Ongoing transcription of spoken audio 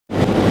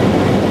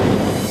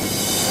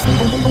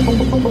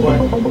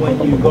But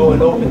when you go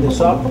and open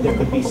this up, there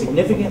could be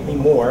significantly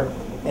more,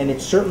 and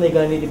it's certainly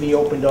going to need to be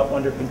opened up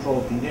under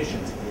controlled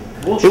conditions.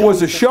 It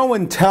was a show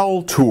and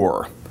tell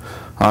tour.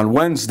 On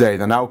Wednesday,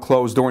 the now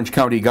closed Orange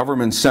County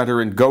Government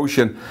Center in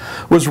Goshen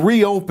was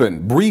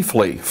reopened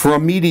briefly for a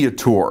media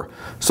tour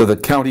so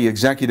that County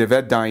Executive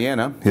Ed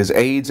Diana, his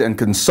aides and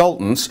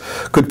consultants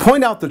could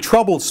point out the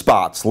trouble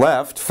spots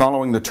left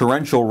following the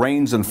torrential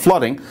rains and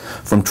flooding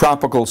from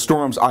tropical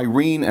storms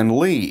Irene and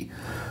Lee.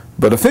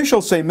 But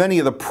officials say many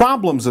of the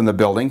problems in the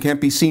building can't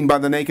be seen by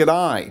the naked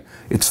eye.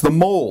 It's the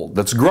mold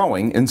that's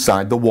growing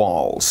inside the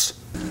walls.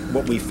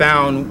 What we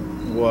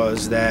found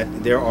was that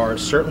there are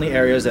certainly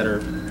areas that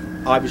are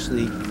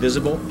obviously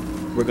visible.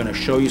 We're going to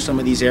show you some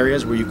of these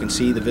areas where you can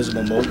see the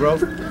visible mold growth.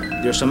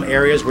 There's some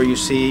areas where you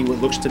see what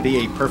looks to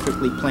be a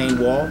perfectly plain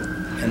wall,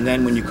 and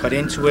then when you cut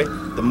into it,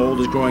 the mold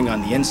is growing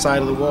on the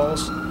inside of the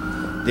walls.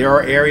 There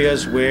are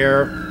areas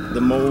where the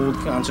mold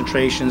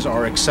concentrations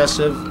are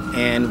excessive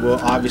and will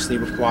obviously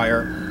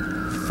require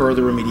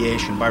further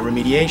remediation. By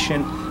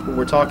remediation, what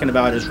we're talking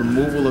about is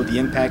removal of the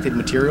impacted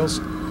materials.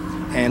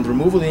 And the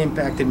removal of the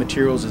impacted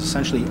materials is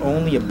essentially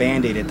only a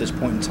Band-Aid at this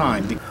point in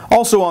time.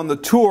 Also on the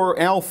tour,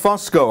 Al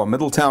Fusco, a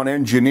Middletown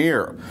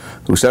engineer,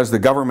 who says the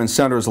government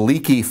center's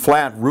leaky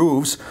flat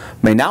roofs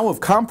may now have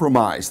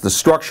compromised the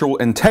structural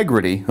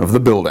integrity of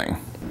the building.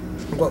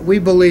 What we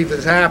believe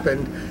has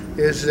happened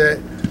is that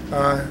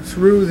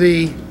through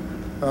the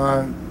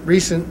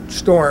recent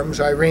storms,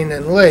 Irene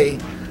and Lee,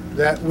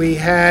 that we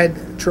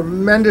had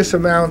tremendous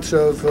amounts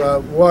of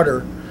water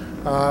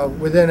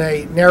within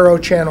a narrow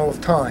channel of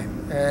time,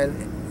 and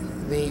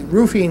the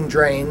roofing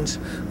drains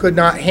could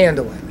not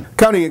handle it.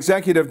 County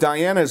Executive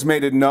Diana has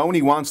made it known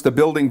he wants the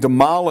building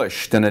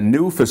demolished and a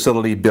new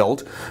facility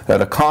built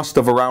at a cost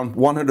of around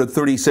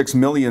 $136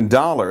 million,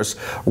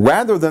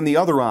 rather than the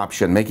other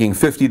option, making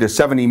 $50 to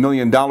 $70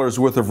 million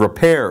worth of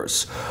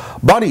repairs.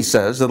 But he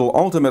says it'll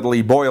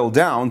ultimately boil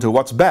down to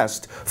what's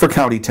best for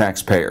county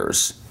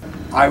taxpayers.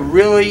 I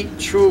really,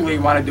 truly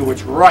want to do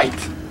what's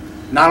right,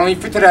 not only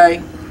for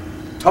today,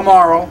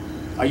 tomorrow,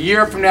 a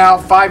year from now,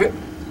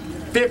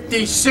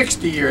 50,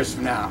 60 years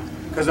from now.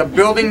 Because a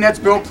building that's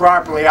built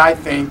properly, I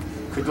think,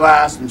 could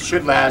last and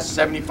should last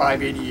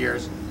 75, 80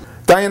 years.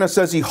 Diana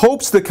says he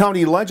hopes the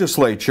county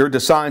legislature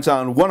decides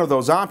on one of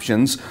those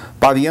options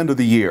by the end of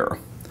the year.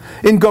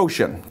 In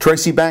Goshen,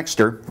 Tracy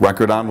Baxter,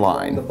 Record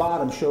Online. The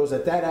bottom shows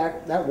that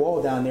that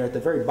wall down there at the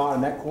very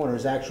bottom, that corner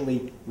is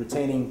actually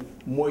retaining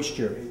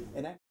moisture.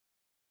 And